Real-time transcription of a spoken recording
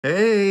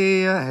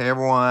Hey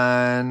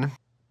everyone.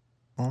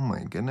 Oh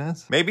my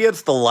goodness. Maybe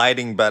it's the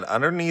lighting, but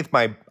underneath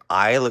my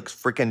eye looks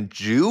freaking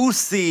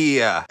juicy.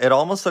 It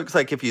almost looks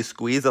like if you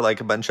squeeze it, like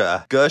a bunch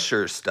of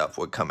gusher stuff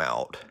would come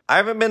out. I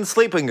haven't been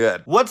sleeping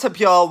good. What's up,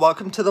 y'all?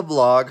 Welcome to the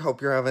vlog. Hope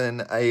you're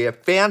having a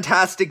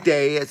fantastic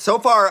day. So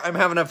far, I'm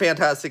having a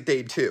fantastic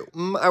day too.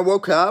 I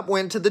woke up,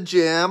 went to the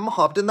gym,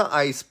 hopped in the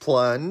ice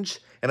plunge,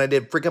 and I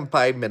did freaking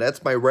 5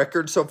 minutes. My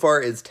record so far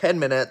is 10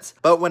 minutes,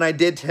 but when I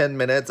did 10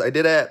 minutes,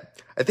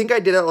 I think I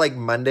did it like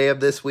Monday of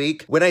this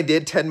week. When I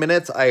did 10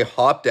 minutes, I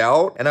hopped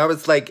out and I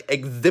was like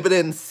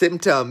exhibiting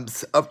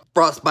symptoms of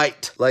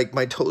frostbite. Like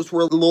my toes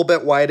were a little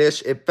bit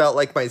whitish. It felt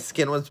like my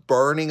skin was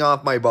burning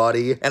off my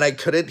body and I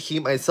couldn't heat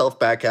myself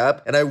back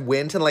up. And I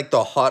went in like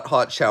the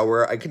hot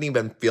shower. I couldn't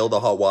even feel the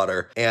hot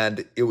water.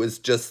 And it was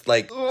just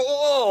like,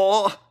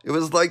 oh, it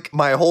was like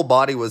my whole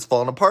body was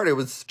falling apart. It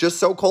was just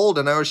so cold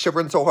and I was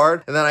shivering so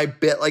hard. And then I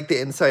bit like the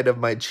inside of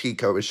my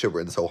cheek. I was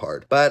shivering so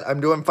hard. But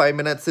I'm doing 5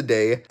 minutes a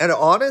day. And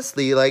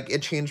honestly, like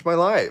it changed my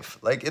life.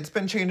 Like it's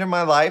been changing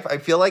my life. I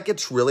feel like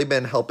it's really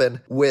been helping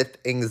with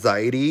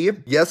anxiety.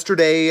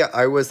 Yesterday,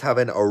 I was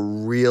having a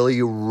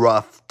really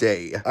rough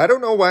day. I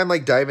don't know why I'm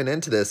like diving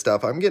into this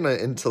stuff. I'm getting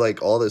into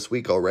like all this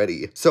week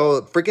already.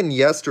 So freaking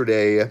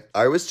yesterday,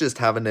 I was just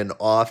having an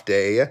off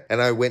day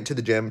and I went to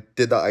the gym,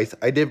 did the ice.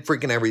 I did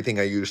freaking everything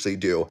I usually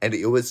do. And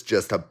it was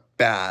just a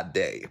bad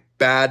day.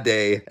 Bad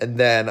day. And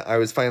then I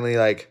was finally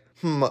like,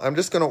 I'm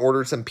just gonna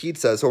order some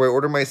pizza. So I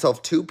ordered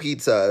myself 2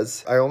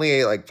 pizzas. I only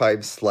ate like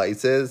 5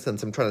 slices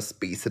since I'm trying to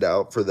space it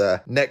out for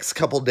the next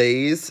couple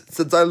days.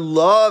 Since I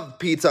love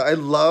pizza, I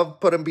love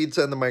putting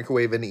pizza in the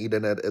microwave and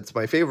eating it. It's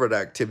my favorite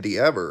activity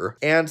ever.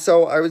 And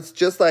so I was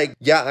just like,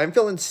 yeah, I'm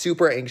feeling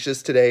super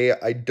anxious today.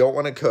 I don't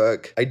wanna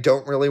cook. I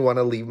don't really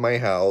wanna leave my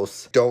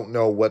house. Don't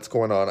know what's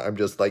going on. I'm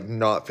just like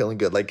not feeling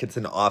good. Like it's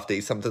an off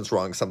day, something's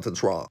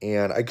wrong.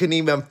 And I couldn't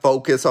even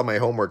focus on my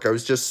homework. I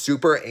was just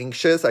super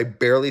anxious. I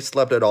barely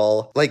slept at all.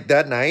 Like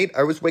that night,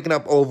 I was waking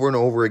up over and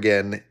over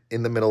again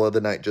in the middle of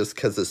the night just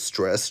because of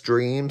stress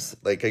dreams.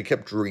 Like I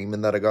kept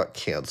dreaming that I got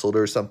canceled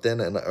or something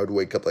and I would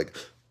wake up like,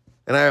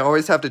 and I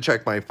always have to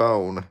check my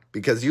phone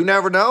because you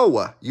never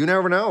know. You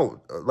never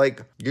know.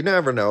 Like you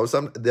never know.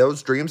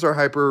 Those dreams are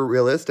hyper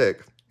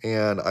realistic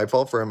and I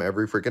fall for them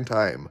every freaking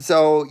time.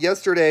 So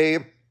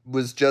yesterday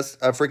was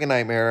just a freaking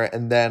nightmare.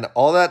 And then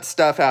all that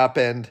stuff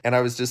happened and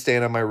I was just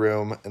staying in my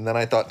room. And then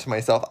I thought to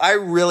myself, I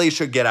really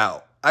should get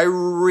out. I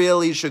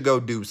really should go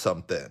do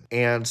something.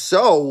 And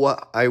so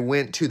I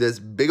went to this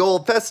big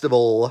old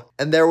festival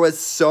and there was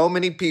so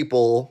many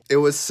people. It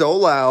was so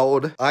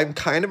loud. I'm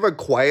kind of a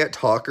quiet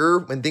talker.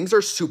 When things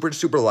are super,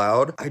 super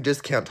loud, I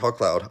just can't talk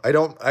loud. I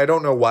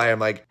don't know why. I'm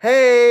like,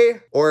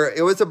 hey, or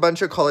it was a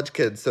bunch of college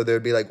kids. So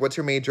they'd be like, what's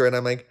your major? And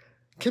I'm like,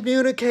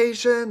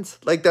 communications.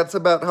 Like that's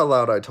about how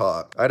loud I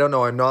talk. I don't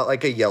know. I'm not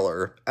like a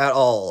yeller at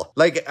all.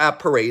 Like at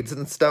parades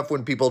and stuff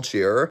when people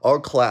cheer, I'll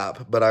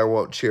clap, but I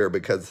won't cheer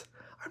because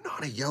I'm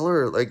not a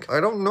yeller. Like, I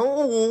don't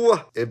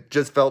know. It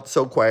just felt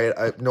so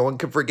quiet. No one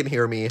could freaking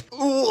hear me.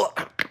 Ooh.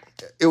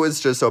 It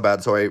was just so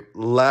bad. So I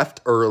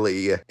left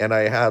early and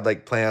I had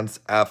like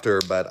plans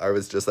after, but I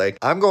was just like,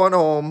 I'm going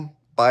home.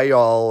 Bye,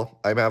 y'all.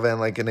 I'm having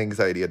like an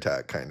anxiety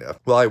attack, kind of.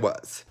 Well, I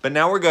was. But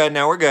now we're good.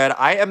 Now we're good.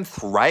 I am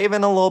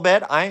thriving a little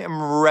bit. I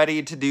am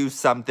ready to do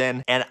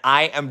something. And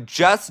I am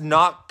just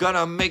not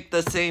gonna make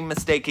the same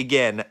mistake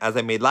again as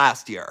I made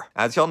last year.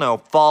 As y'all know,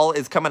 fall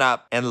is coming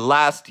up. And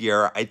last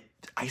year,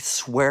 I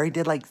swear I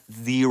did like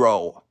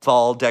 0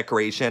 fall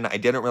decoration. I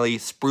didn't really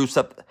spruce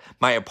up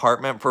my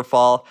apartment for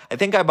fall. I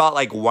think I bought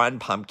like 1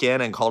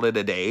 pumpkin and called it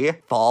a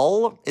day.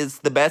 Fall is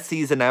the best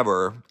season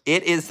ever.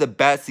 It is the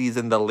best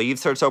season. The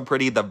leaves are so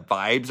pretty. The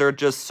vibes are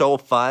just so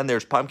fun.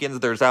 There's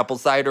pumpkins, there's apple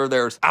cider,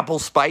 there's apple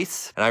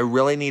spice. And I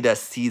really need to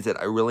seize it.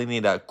 I really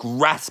need to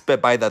grasp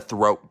it by the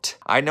throat.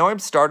 I know I'm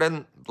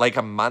starting like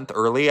a month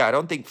early. I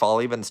don't think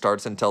fall even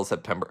starts until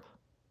September.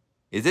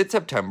 Is it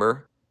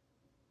September?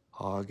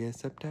 August,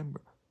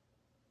 September.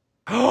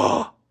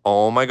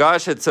 Oh my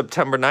gosh, it's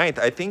September 9th.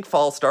 I think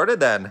fall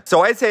started then.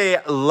 So I say,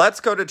 let's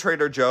go to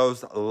Trader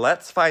Joe's.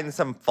 Let's find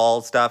some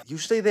fall stuff.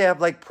 Usually they have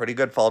like pretty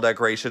good fall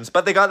decorations,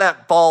 but they got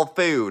that fall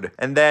food.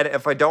 And then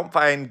if I don't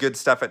find good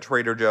stuff at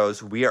Trader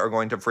Joe's, we are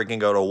going to freaking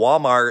go to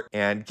Walmart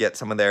and get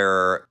some of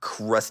their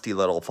crusty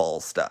little fall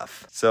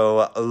stuff.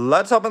 So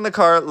let's hop in the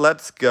car.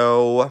 Let's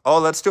go. Oh,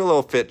 let's do a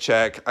little fit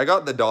check. I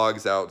got the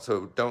dogs out,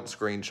 so don't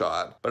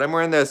screenshot. But I'm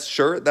wearing this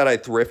shirt that I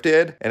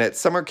thrifted and it's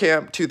summer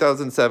camp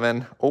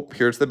 2007. Oh,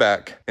 here's the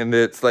back. And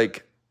it's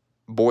like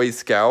Boy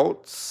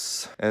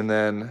Scouts. And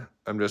then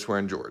I'm just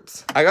wearing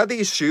jorts. I got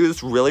these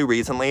shoes really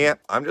recently.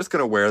 I'm just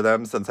gonna wear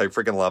them since I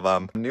freaking love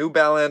them. New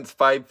Balance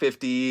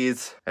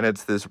 550s, and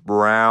it's this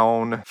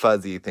brown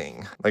fuzzy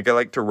thing. Like I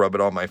like to rub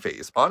it on my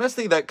face.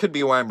 Honestly, that could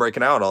be why I'm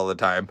breaking out all the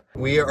time.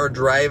 We are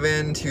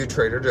driving to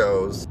Trader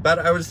Joe's, but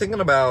I was thinking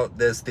about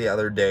this the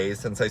other day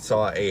since I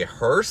saw a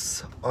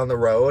hearse on the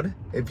road.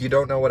 If you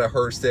don't know what a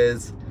hearse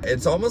is,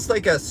 it's almost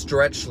like a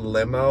stretch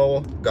limo,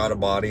 got a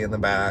body in the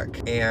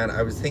back, and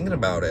I was thinking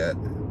about it.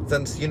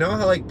 Since you know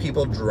how like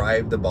people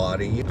drive the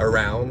body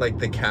around, like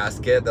the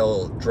casket,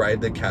 they'll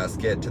drive the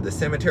casket to the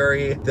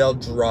cemetery, they'll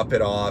drop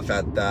it off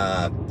at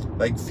the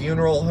like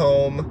funeral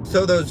home.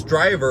 So those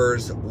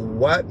drivers,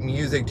 what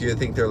music do you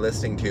think they're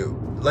listening to?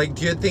 Like,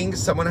 do you think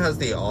someone has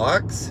the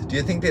aux? Do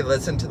you think they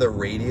listen to the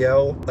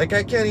radio? Like,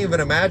 I can't even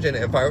imagine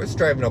if I was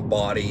driving a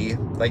body,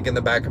 like in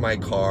the back of my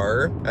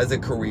car as a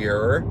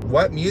career,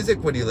 what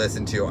music would you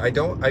listen to? I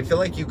feel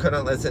like you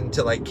couldn't listen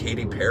to like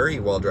Katy Perry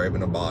while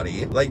driving a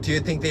body. Like, do you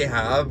think they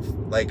have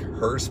like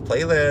hearse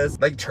playlists?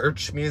 Like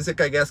church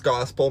music, I guess,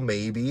 gospel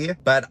maybe.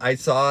 But I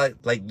saw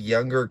like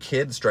younger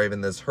kids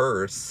driving this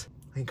hearse.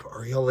 Like,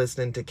 are you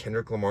listening to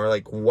Kendrick Lamar?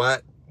 Like,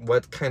 what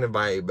kind of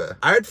vibe?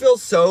 I would feel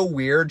so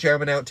weird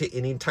jamming out to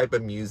any type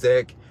of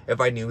music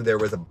if I knew there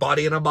was a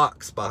body in a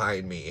box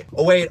behind me.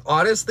 Oh wait,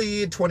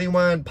 honestly,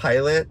 21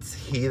 Pilots,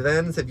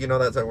 Heathens, if you know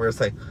that song where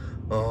it's like,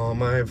 all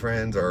my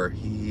friends are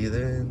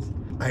heathens.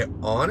 I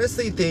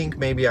honestly think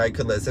maybe I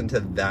could listen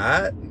to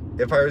that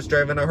if I was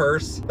driving a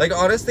hearse. Like,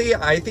 honestly,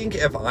 I think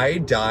if I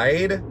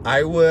died,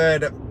 I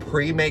would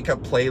pre-make a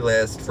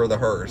playlist for the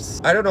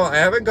hearse. I don't know, I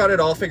haven't got it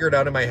all figured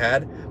out in my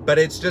head, but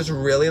it's just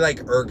really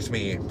like irks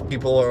me.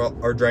 People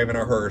are driving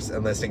a hearse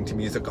and listening to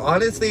music.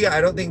 Honestly,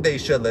 I don't think they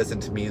should listen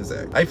to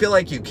music. I feel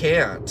like you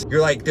can't.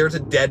 You're like, there's a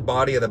dead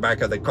body in the back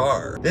of the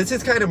car. This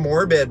is kind of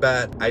morbid,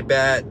 but I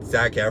bet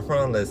Zac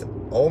Efron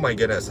listen. Oh my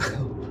goodness.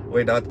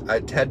 Wait, not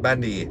Ted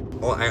Bundy.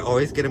 Oh, I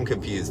always get him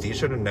confused. He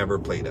should have never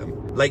played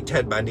him. Like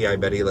Ted Bundy, I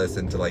bet he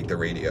listened to like the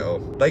radio.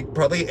 Like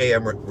probably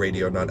AM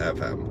radio, not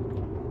FM.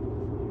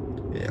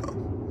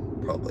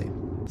 Yeah, probably.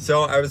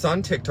 So I was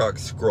on TikTok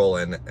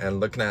scrolling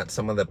and looking at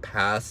some of the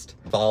past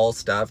fall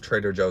stuff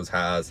Trader Joe's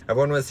has.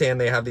 Everyone was saying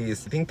they have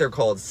these, I think they're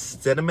called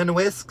cinnamon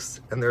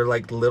whisks, and they're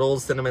like little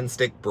cinnamon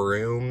stick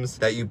brooms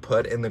that you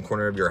put in the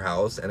corner of your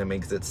house and it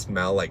makes it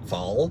smell like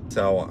fall.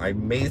 So I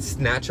may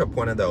snatch up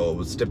one of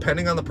those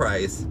depending on the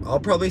price. I'll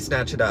probably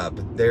snatch it up.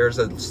 There's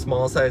a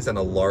small size and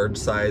a large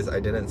size. I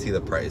didn't see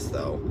the price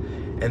though.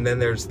 And then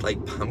there's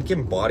like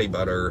pumpkin body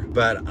butter,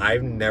 but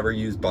I've never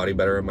used body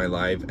butter in my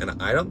life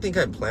and I don't think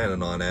I'm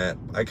planning on it.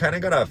 I kind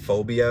of got a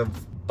phobia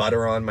of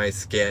butter on my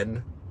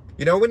skin.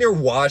 You know when you're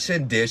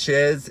washing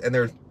dishes and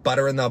there's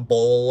butter in the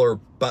bowl or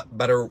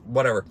butter,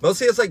 whatever.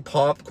 Mostly it's like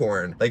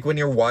popcorn. Like when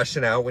you're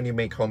washing out, when you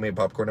make homemade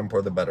popcorn and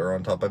pour the butter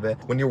on top of it.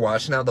 When you're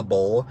washing out the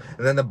bowl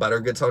and then the butter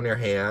gets on your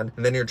hand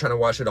and then you're trying to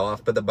wash it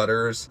off, but the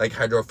butter's like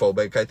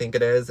hydrophobic, I think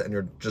it is. And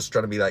you're just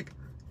trying to be like,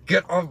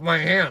 get off my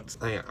hands.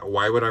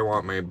 Why would I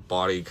want my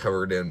body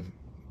covered in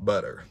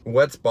butter?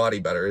 What's body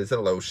butter? Is it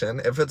lotion?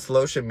 If it's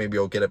lotion, maybe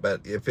you'll get it,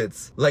 but if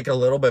it's like a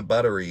little bit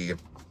buttery,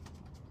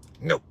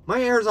 nope. My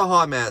hair's a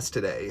hot mess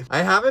today. I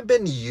haven't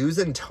been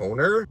using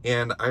toner,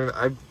 and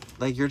I've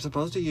like, you're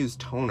supposed to use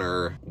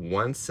toner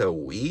once a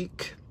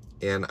week,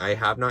 and I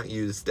have not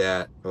used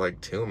that for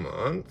like 2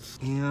 months.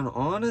 And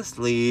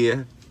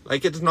honestly,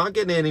 like, it's not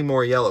getting any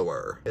more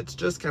yellower. It's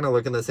just kind of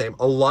looking the same.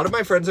 A lot of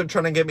my friends are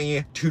trying to get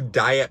me to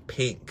dye it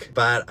pink,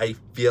 but I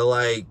feel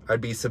like I'd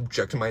be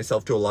subjecting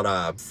myself to a lot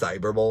of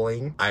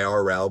cyberbullying,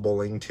 IRL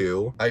bullying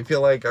too. I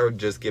feel like I would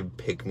just give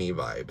pick me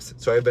vibes.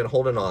 So I've been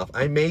holding off.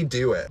 I may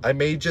do it. I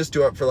may just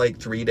do it for like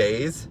 3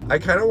 days. I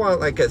kind of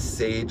want like a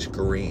sage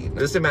green.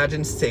 Just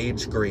imagine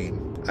sage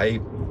green. I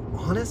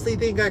honestly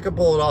think I could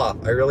pull it off.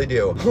 I really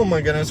do. Oh my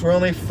goodness, we're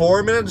only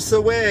 4 minutes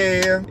away.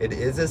 It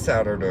is a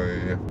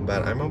Saturday,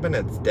 but I'm hoping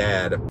it's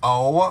dead.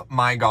 Oh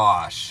my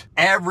gosh.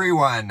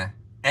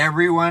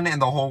 Everyone in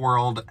the whole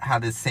world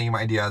had the same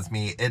idea as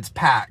me. It's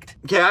packed.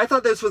 Okay, I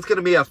thought this was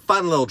gonna be a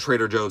fun little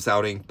Trader Joe's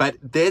outing, but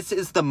this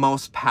is the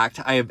most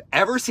packed I have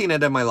ever seen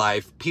it in my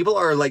life. People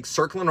are like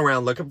circling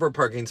around looking for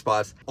parking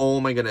spots.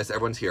 Oh my goodness,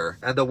 everyone's here.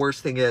 And the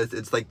worst thing is,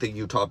 it's like the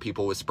Utah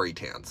people with spray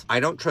tans. I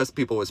don't trust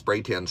people with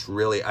spray tans,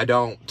 really, I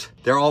don't.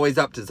 They're always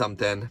up to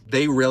something.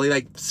 They really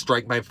like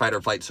strike my fight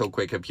or flight so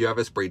quick. If you have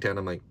a spray tan,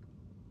 I'm like,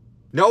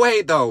 no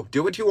hate though,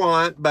 do what you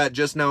want, but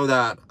just know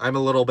that I'm a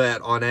little bit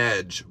on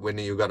edge when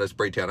you got a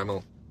spray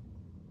tan.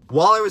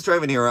 While I was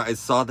driving here, I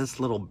saw this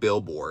little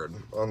billboard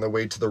on the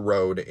way to the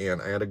road,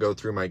 and I had to go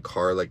through my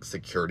car, like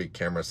security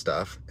camera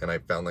stuff, and I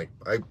found like,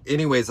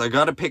 anyways, I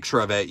got a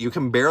picture of it. You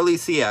can barely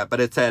see it, but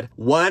it said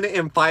 1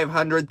 in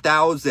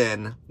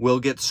 500,000 will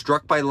get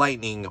struck by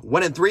lightning.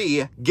 1 in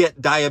 3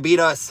 get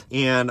diabetes.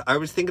 And I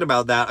was thinking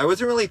about that. I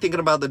wasn't really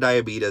thinking about the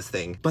diabetes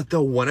thing, but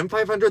the 1 in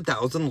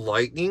 500,000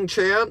 lightning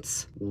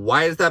chance,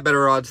 why is that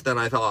better odds than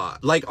I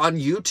thought? Like on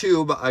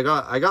YouTube, I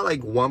got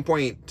like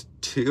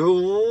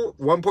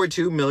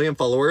 1.2 million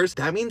followers.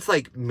 That means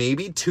like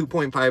maybe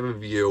 2.5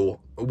 of you,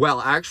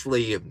 well,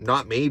 actually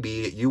not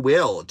maybe, you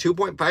will.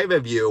 2.5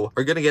 of you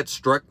are gonna get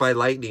struck by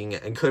lightning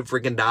and could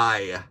freaking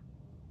die.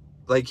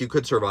 Like, you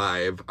could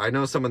survive. I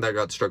know someone that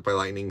got struck by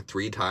lightning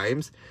 3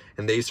 times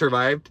and they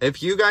survived.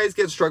 If you guys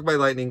get struck by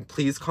lightning,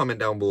 please comment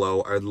down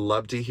below. I'd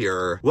love to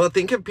hear. Well,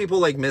 think of people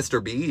like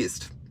Mr.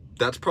 Beast.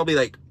 That's probably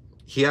like,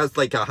 he has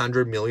like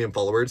 100 million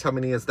followers. How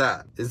many is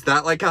that? Is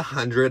that like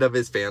 100 of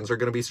his fans are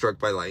gonna be struck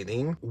by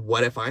lightning?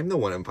 What if I'm the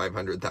 1 in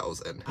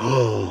 500,000?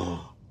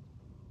 Oh.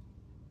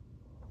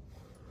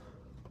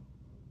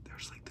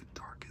 There's like the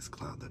darkest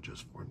cloud that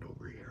just formed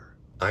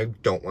I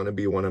don't want to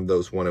be one of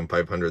those 1 in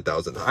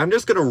 500,000. I'm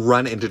just gonna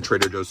run into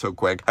Trader Joe's so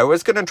quick. I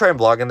was gonna try and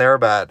vlog in there,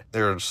 but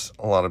there's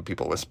a lot of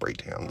people with spray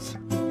tans.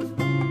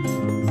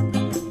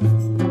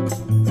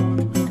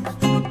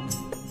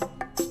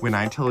 When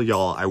I tell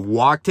y'all, I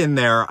walked in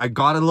there, I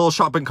got a little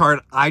shopping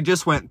cart, I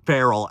just went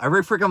feral.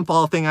 Every freaking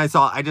fall thing I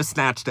saw, I just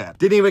snatched it.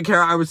 Didn't even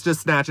care, I was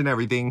just snatching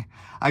everything.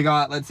 I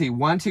got, let's see,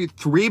 1, 2,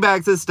 3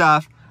 bags of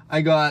stuff. I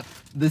got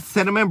the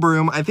cinnamon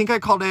broom. I think I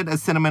called it a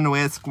cinnamon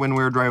whisk when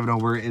we were driving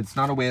over. It's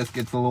not a whisk,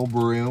 it's a little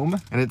broom.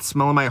 And it's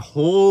smelling my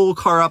whole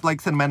car up like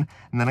cinnamon.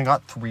 And then I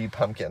got 3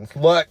 pumpkins.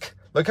 Look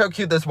how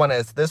cute this one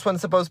is. This one's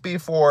supposed to be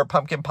for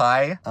pumpkin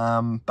pie,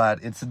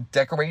 but it's a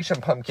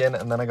decoration pumpkin.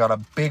 And then I got a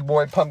big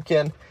boy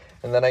pumpkin.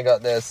 And then I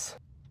got this.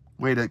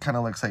 Wait, it kind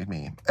of looks like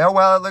me. Oh,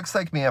 well, it looks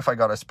like me if I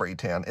got a spray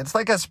tan. It's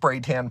like a spray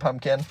tan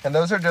pumpkin. And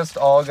those are just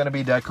all gonna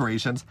be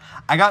decorations.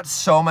 I got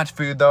so much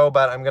food though,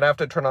 but I'm gonna have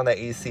to turn on the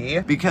AC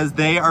because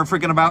they are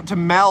freaking about to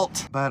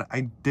melt. But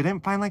I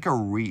didn't find like a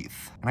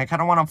wreath. And I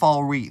kind of want a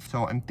fall wreath.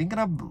 So I'm thinking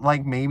of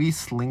like maybe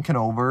slinking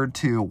over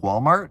to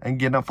Walmart and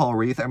getting a fall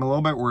wreath. I'm a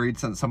little bit worried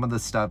since some of the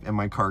stuff in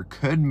my car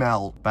could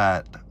melt,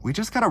 but we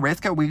just gotta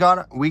risk it. We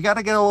gotta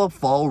get a little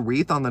fall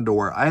wreath on the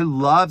door. I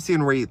love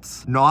seeing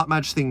wreaths. Not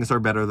much things are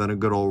better than a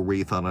good old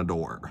wreath on a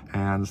door.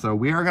 And so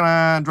we are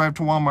gonna drive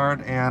to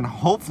Walmart and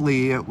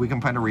hopefully we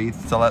can find a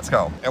wreath. So let's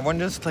go. Everyone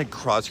just like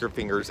cross your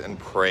fingers and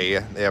pray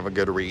they have a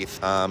good wreath.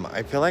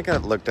 I feel like I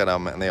looked at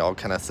them and they all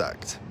kind of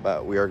sucked,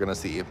 but we are gonna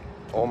see.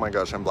 Oh my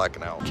gosh, I'm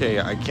blacking out. Okay,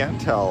 I can't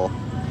tell.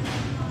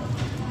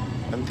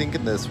 I'm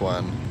thinking this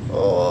one.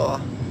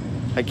 Oh,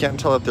 I can't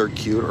tell if they're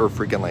cute or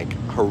freaking like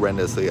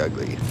horrendously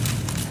ugly.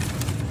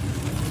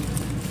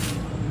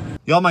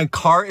 Y'all, my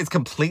car is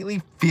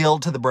completely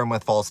filled to the brim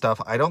with fall stuff.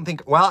 I don't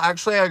think, well,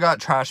 actually I got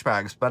trash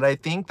bags, but I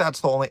think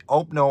that's the only,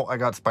 oh no, I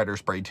got spider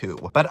spray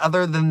too. But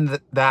other than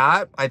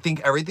that, I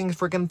think everything's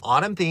freaking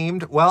autumn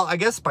themed. Well, I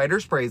guess spider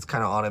spray is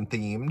kind of autumn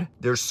themed.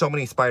 There's so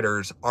many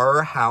spiders.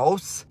 Our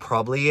house,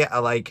 probably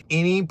at like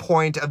any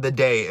point of the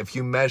day, if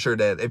you measured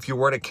it, if you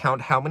were to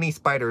count how many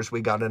spiders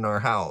we got in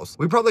our house,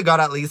 we probably got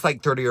at least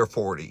like 30 or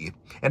 40.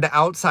 And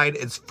outside,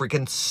 it's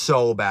freaking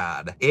so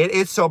bad. It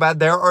is so bad.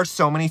 There are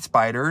so many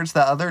spiders.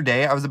 The other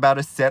day, I was about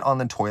to sit on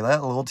the toilet,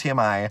 a little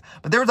TMI,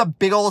 but there was a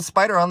big old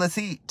spider on the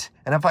seat.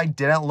 And if I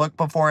didn't look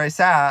before I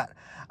sat,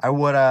 I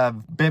would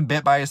have been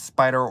bit by a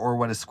spider or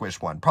would have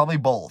squished one. Probably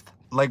both.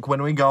 Like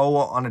when we go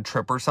on a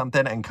trip or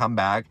something and come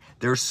back,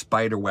 there's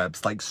spider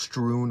webs like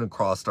strewn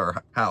across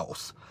our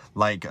house.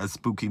 Like a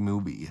spooky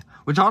movie.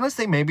 Which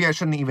honestly, maybe I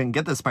shouldn't even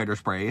get the spider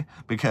spray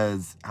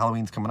because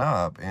Halloween's coming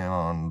up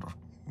and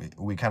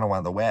we kind of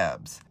want the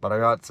webs. But I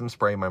got some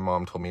spray my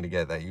mom told me to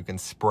get that you can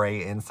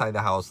spray inside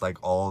the house, like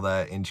all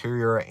the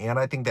interior and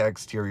I think the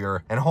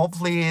exterior. And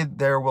hopefully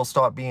there will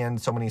stop being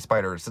so many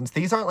spiders. Since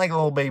these aren't like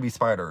little baby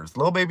spiders.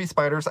 Little baby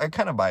spiders I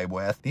kind of vibe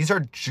with. These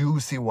are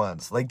juicy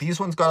ones. Like these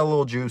ones got a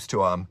little juice to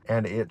them.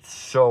 And it's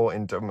so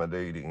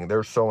intimidating.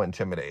 They're so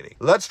intimidating.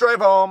 Let's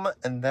drive home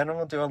and then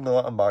we'll do a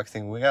little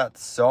unboxing. We got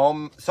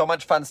so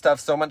much fun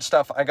stuff. So much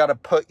stuff I gotta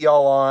put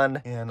y'all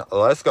on. And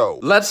let's go.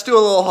 Let's do a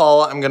little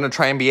haul. I'm gonna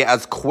try and be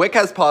as quick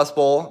as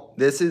possible.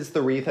 This is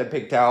the wreath I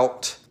picked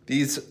out.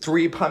 These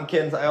 3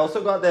 pumpkins. I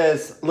also got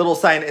this little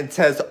sign. It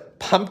says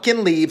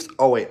pumpkin leaves.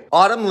 Oh wait,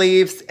 autumn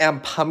leaves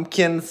and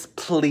pumpkins,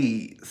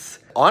 please.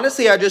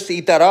 Honestly, I just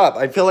eat that up.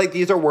 I feel like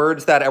these are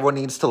words that everyone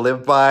needs to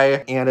live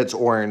by and it's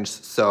orange,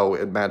 so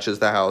it matches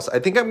the house. I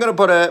think I'm gonna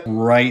put it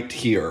right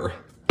here.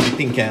 I'm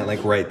thinking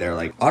like right there,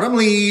 like autumn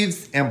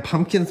leaves and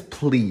pumpkins,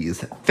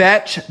 please.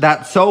 Fetch,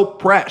 that's so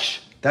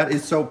fresh. That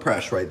is so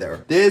fresh right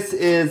there. This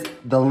is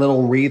the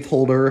little wreath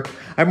holder.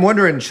 I'm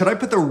wondering, should I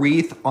put the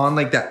wreath on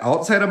like the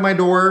outside of my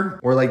door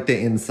or like the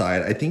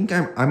inside? I think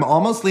I'm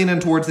almost leaning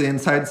towards the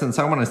inside since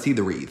I want to see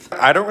the wreath.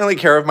 I don't really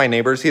care if my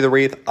neighbors see the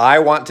wreath. I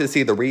want to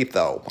see the wreath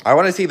though. I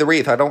want to see the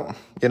wreath. I don't,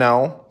 you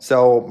know,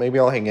 so maybe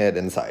I'll hang it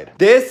inside.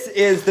 This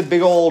is the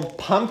big old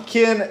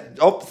pumpkin,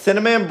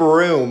 cinnamon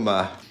broom.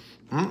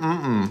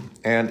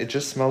 And it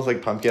just smells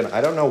like pumpkin.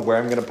 I don't know where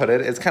I'm gonna put it.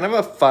 It's kind of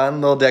a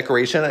fun little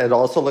decoration. It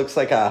also looks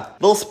like a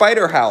little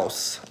spider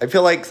house. I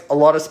feel like a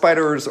lot of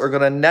spiders are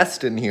gonna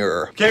nest in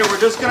here. Okay, we're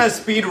just gonna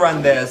speed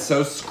run this.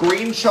 So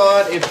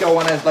screenshot if y'all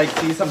wanna like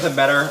see something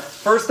better.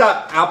 First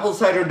up, apple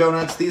cider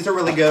donuts. These are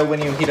really good when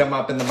you heat them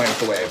up in the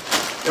microwave.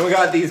 Then we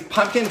got these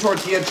pumpkin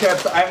tortilla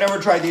chips. I've never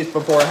tried these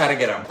before. How to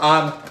get them?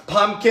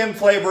 Pumpkin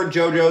flavored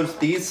JoJo's.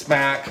 These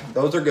smack.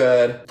 Those are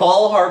good.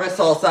 Fall harvest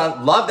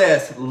salsa. Love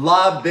this.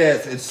 Love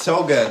this. It's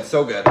so good.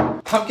 So good.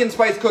 Pumpkin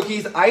spice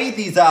cookies. I eat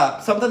these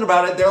up. Something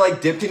about it. They're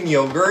like dipped in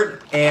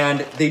yogurt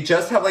and they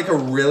just have like a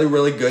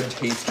really good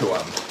taste to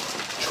them.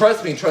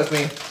 Trust me. Trust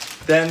me.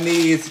 Then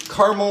these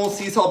caramel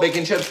sea salt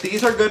bacon chips.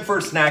 These are good for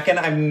snacking.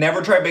 I've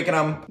never tried baking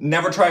them.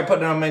 Never tried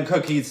putting them in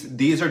cookies.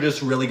 These are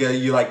just really good.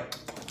 You like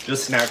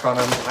just snack on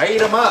them. I eat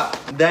them up.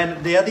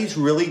 Then they have these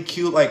really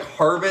cute like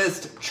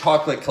harvest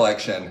chocolate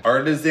collection.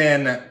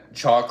 Artisan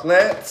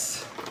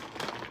chocolates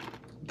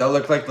that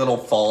look like little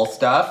fall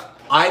stuff.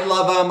 I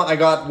love them. I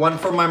got one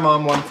for my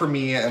mom, one for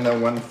me, and then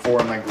one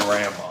for my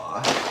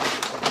grandma.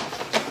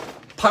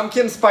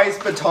 Pumpkin spice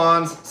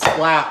batons,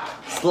 slap.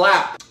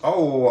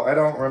 Oh, I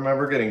don't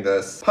remember getting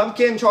this.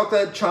 Pumpkin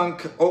chocolate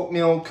chunk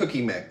oatmeal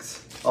cookie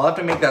mix. I'll have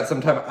to make that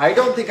sometime. I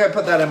don't think I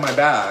put that in my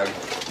bag.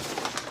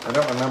 I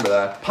don't remember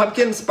that.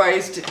 Pumpkin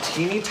spiced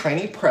teeny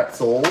tiny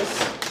pretzels.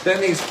 Then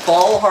these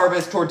fall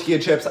harvest tortilla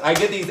chips. I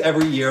get these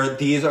every year.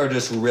 These are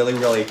just really,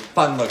 really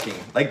fun looking.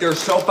 Like they're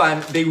so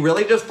fun. They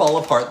really just fall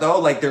apart though.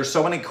 Like there's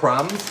so many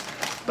crumbs,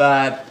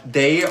 but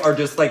they are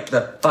just like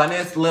the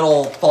funnest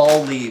little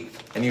fall leaf.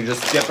 And you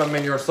just dip them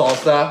in your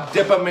salsa.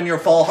 Dip them in your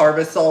fall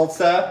harvest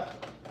salsa.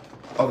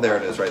 Oh, there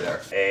it is right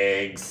there.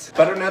 Eggs.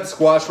 Butternut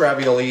squash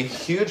ravioli.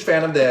 Huge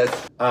fan of this.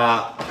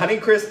 Honey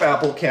crisp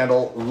apple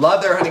candle.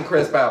 Love their honey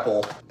crisp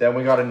apple. Then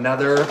we got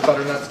another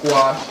butternut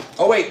squash.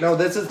 Oh wait, no,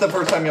 this is the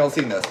first time y'all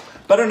seen this.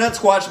 Butternut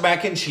squash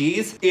mac and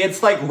cheese.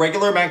 It's like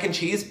regular mac and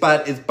cheese,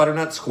 but it's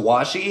butternut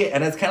squashy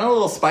and it's kind of a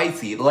little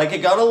spicy. Like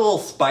it got a little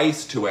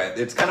spice to it.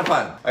 It's kind of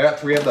fun. I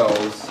got 3 of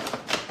those.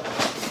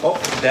 Oh,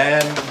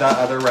 then the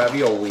other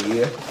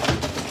ravioli.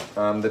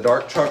 The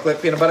dark chocolate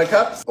peanut butter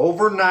cups.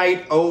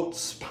 Overnight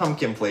oats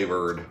pumpkin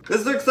flavored.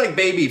 This looks like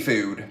baby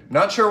food.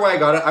 Not sure why I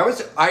got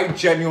it. I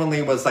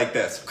genuinely was like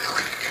this.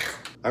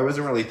 I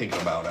wasn't really thinking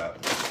about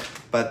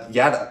it. But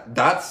yeah,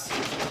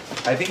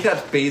 I think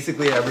that's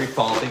basically every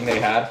fall thing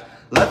they had.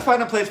 Let's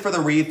find a place for the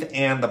wreath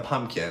and the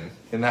pumpkin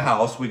in the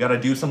house. We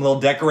gotta do some little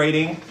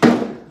decorating.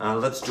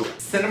 Let's do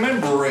it. Cinnamon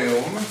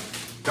broom.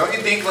 Don't you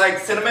think like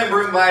cinnamon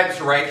broom vibes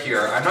right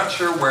here? I'm not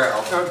sure where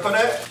else I would put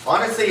it.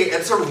 Honestly,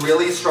 it's a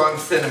really strong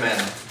cinnamon.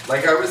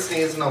 Like I was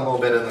sneezing a little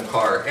bit in the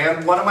car.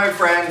 And one of my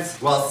friends,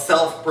 well,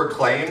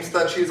 self-proclaims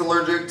that she's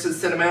allergic to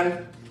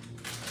cinnamon.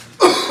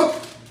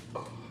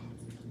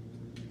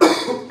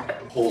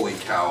 Holy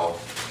cow.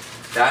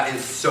 That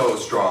is so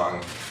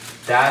strong.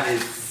 That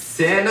is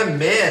cinnamon.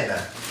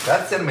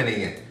 That's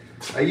cinnamony.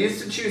 I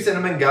used to chew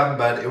cinnamon gum,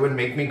 but it would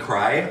make me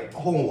cry.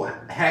 Oh,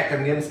 heck,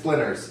 I'm getting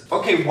splinters.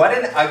 Okay, what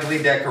an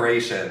ugly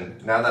decoration,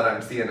 now that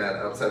I'm seeing it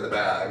outside the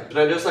bag. Should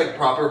I just like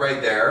prop it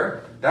right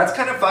there? That's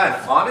kind of fun.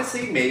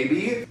 Honestly,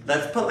 maybe,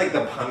 let's put like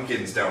the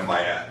pumpkins down by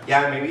it.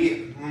 Yeah,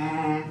 maybe,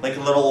 like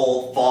a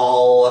little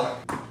fall.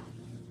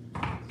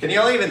 Can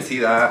y'all even see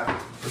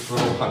that? This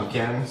little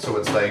pumpkin, so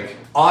it's like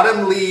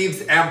autumn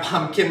leaves and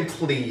pumpkin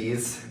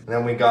please. And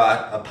then we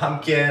got a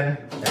pumpkin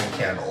and a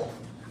candle.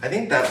 I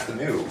think that's the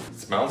move. It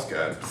smells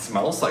good. It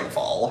smells like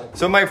fall.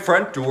 So my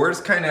front door is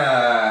kind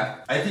of,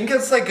 I think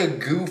it's like a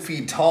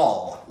goofy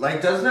tall.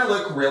 Like, doesn't it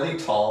look really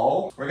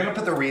tall? We're gonna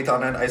put the wreath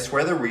on it. I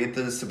swear the wreath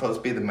is supposed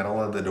to be the middle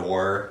of the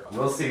door.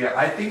 We'll see.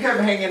 I think I'm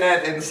hanging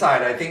it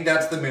inside. I think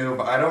that's the move.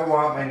 I don't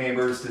want my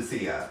neighbors to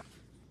see it.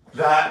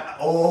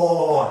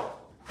 Oh,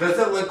 does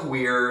it look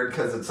weird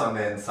because it's on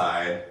the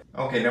inside?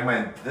 Okay, never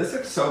mind. This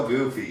looks so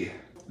goofy.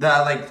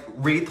 That like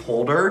wreath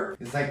holder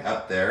is like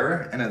up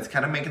there and it's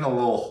kind of making a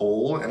little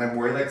hole and I'm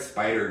worried like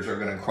spiders are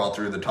gonna crawl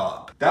through the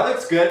top. That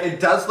looks good. It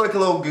does look a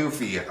little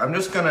goofy. I'm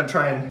just gonna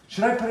try and,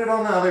 should I put it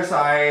on the other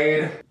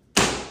side?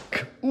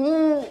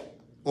 Ooh.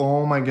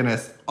 Oh my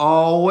goodness.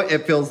 Oh,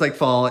 it feels like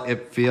fall.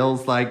 It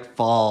feels like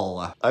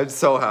fall. I'm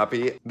so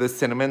happy. The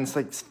cinnamon's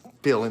like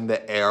filling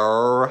the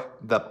air.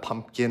 The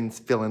pumpkins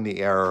fill in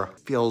the air.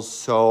 Feels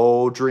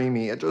so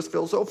dreamy. It just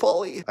feels so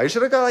fall-y. I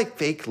should have got like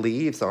fake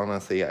leaves,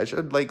 honestly. I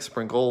should like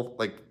sprinkle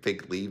like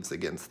fake leaves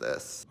against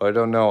this. I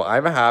don't know.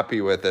 I'm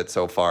happy with it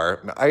so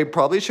far. I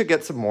probably should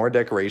get some more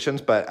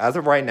decorations, but as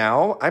of right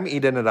now, I'm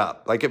eating it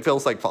up. Like it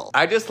feels like fall.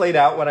 I just laid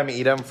out what I'm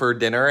eating for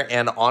dinner,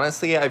 and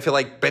honestly, I feel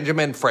like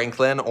Benjamin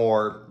Franklin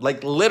or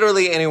like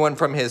literally anyone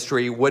from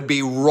history would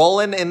be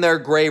rolling in their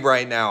grave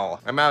right now.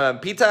 I'm having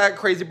pizza,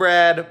 crazy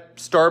bread,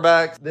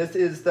 Starbucks. This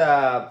is the,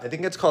 I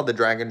think it's called the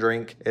dragon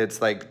drink.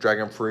 It's like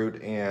dragon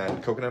fruit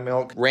and coconut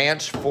milk.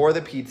 Ranch for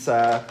the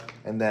pizza.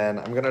 And then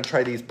I'm gonna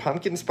try these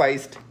pumpkin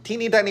spiced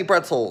teeny tiny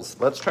pretzels.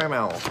 Let's try them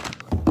out.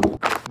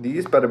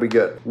 These better be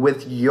good.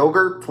 With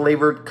yogurt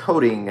flavored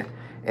coating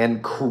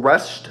and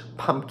crushed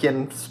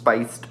pumpkin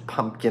spiced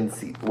pumpkin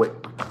seeds. Wait,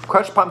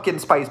 crushed pumpkin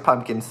spiced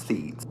pumpkin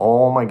seeds.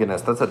 Oh my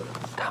goodness, that's a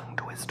tongue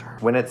twister.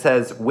 When it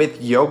says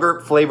with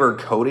yogurt flavored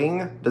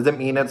coating, does it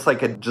mean it's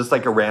like just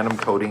like a random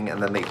coating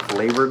and then they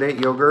flavored it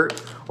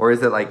yogurt? Or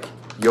is it like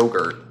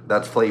yogurt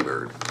that's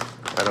flavored?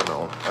 I don't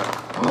know.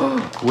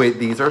 Wait,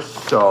 these are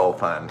so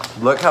fun.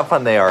 Look how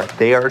fun they are.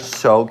 They are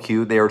so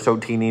cute. They are so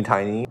teeny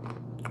tiny.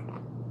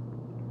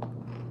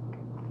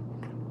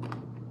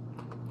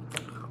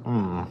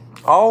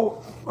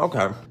 Oh,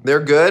 okay.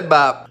 They're good,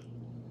 but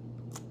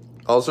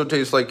also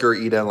tastes like you're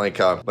eating like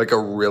a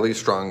really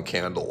strong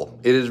candle.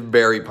 It is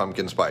very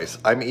pumpkin spice.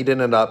 I'm eating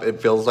it up.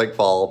 It feels like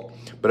fall,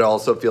 but it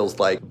also feels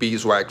like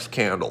beeswax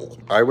candle.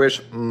 I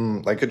wish,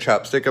 like a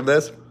chapstick of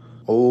this.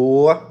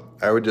 Oh,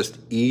 I would just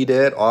eat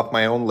it off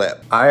my own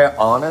lip. I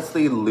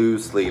honestly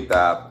lose sleep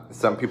that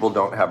some people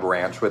don't have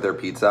ranch with their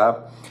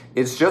pizza.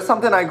 It's just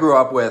something I grew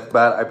up with,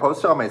 but I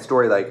posted on my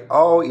story like,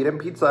 oh, eating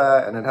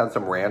pizza, and it had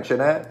some ranch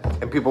in it.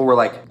 And people were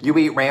like, you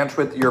eat ranch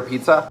with your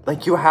pizza?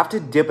 Like, you have to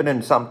dip it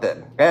in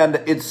something.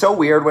 And it's so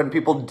weird when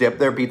people dip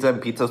their pizza in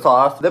pizza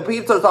sauce. The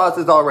pizza sauce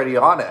is already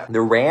on it.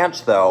 The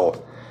ranch,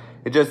 though,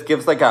 it just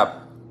gives like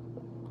a,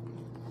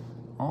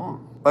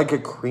 like a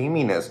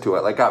creaminess to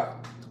it, like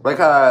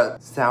a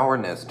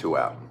sourness to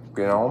it,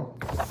 you know?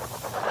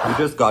 You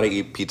just gotta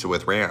eat pizza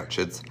with ranch.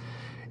 It's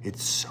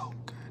so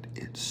good,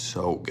 it's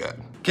so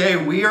good. Okay,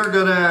 we are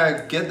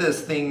gonna get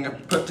this thing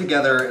put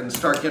together and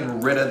start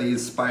getting rid of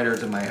these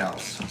spiders in my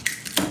house.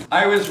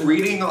 I was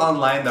reading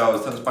online though,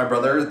 since my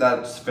brother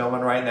that's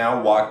filming right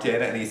now walked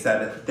in and he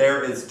said,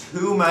 there is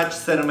too much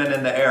cinnamon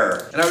in the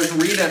air. And I was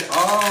reading,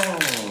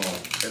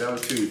 okay, that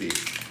was too easy.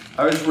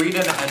 I was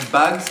reading and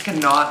bugs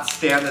cannot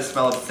stand the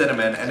smell of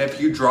cinnamon, and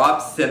if you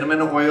drop cinnamon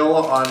oil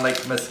on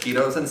like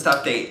mosquitoes and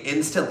stuff, they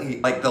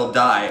instantly, like they'll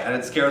die, and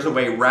it scares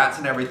away rats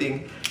and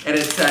everything. And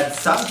it said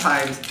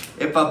sometimes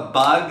if a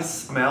bug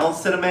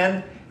smells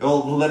cinnamon, it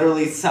will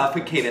literally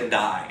suffocate and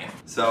die.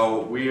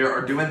 So we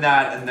are doing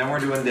that, and then we're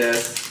doing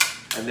this,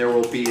 and there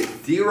will be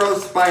 0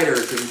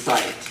 spiders in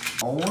sight.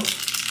 Oh,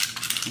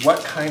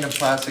 what kind of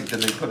plastic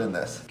did they put in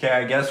this? Okay,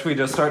 I guess we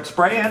just start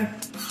spraying.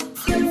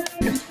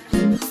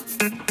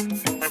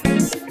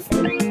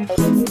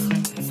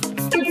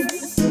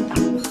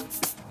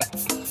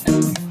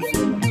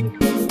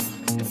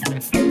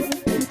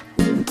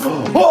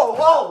 Whoa,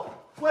 whoa!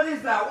 What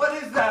is that?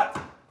 What is that?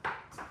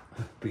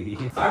 Bee.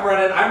 I'm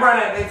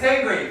running, it's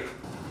angry.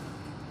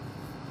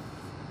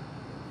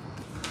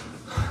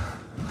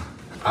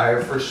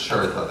 I for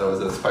sure thought that was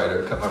a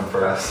spider coming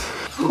for us.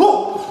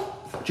 Oh!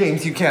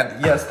 James, you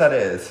can't, yes that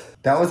is.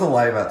 That was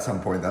alive at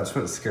some point, that's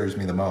what scares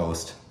me the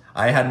most.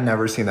 I had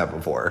never seen that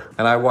before.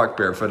 And I walk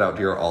barefoot out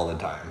here all the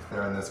time.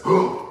 They're in this,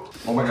 oh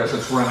my gosh,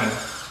 it's running.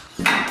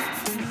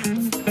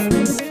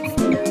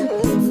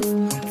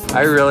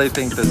 I really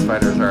think the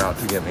spiders are out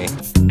to get me.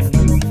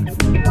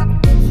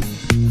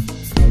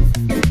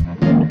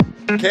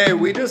 Okay,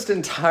 we just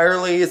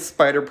entirely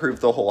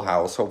spider-proofed the whole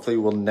house. Hopefully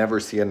we'll never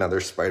see another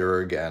spider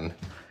again.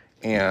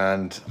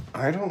 And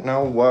I don't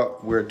know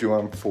what we're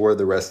doing for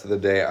the rest of the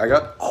day. I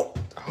got,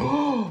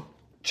 oh,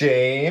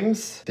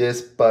 James,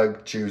 this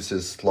bug juice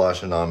is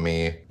sloshing on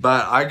me.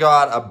 But I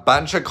got a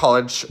bunch of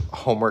college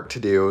homework to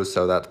do,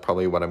 so that's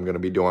probably what I'm gonna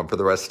be doing for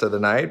the rest of the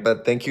night.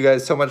 But thank you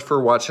guys so much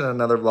for watching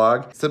another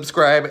vlog.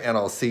 Subscribe, and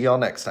I'll see y'all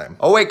next time.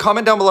 Oh wait,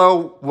 comment down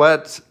below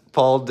what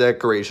fall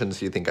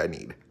decorations you think I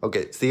need.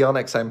 Okay, see y'all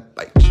next time,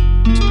 bye.